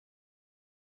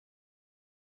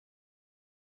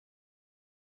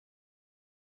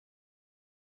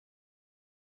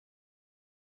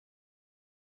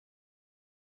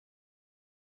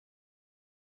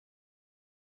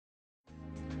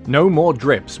No more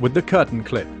drips with the curtain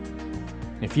clip.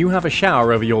 If you have a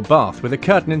shower over your bath with a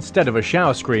curtain instead of a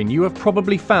shower screen, you have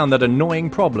probably found that annoying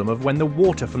problem of when the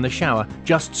water from the shower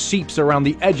just seeps around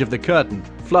the edge of the curtain,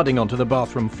 flooding onto the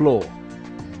bathroom floor.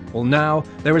 Well, now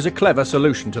there is a clever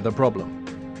solution to the problem.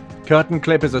 Curtain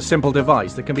clip is a simple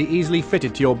device that can be easily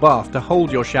fitted to your bath to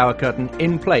hold your shower curtain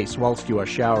in place whilst you are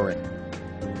showering.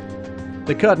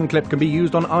 The curtain clip can be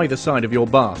used on either side of your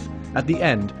bath, at the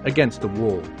end against the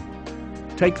wall.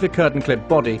 Take the curtain clip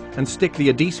body and stick the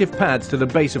adhesive pads to the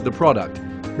base of the product,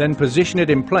 then position it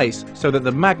in place so that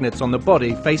the magnets on the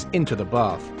body face into the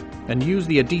bath, and use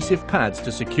the adhesive pads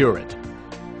to secure it.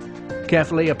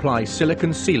 Carefully apply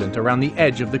silicone sealant around the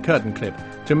edge of the curtain clip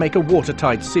to make a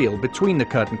watertight seal between the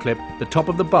curtain clip, the top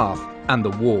of the bath and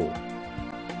the wall.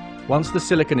 Once the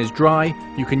silicone is dry,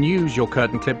 you can use your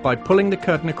curtain clip by pulling the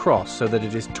curtain across so that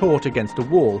it is taut against a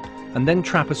wall, and then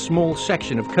trap a small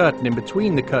section of curtain in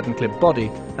between the curtain clip body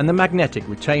and the magnetic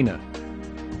retainer.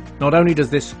 Not only does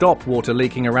this stop water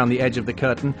leaking around the edge of the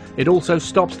curtain, it also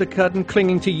stops the curtain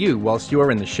clinging to you whilst you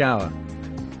are in the shower.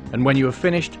 And when you have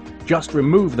finished, just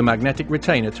remove the magnetic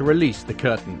retainer to release the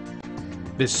curtain.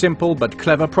 This simple but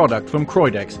clever product from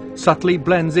Croydex subtly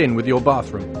blends in with your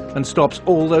bathroom and stops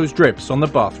all those drips on the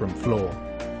bathroom floor.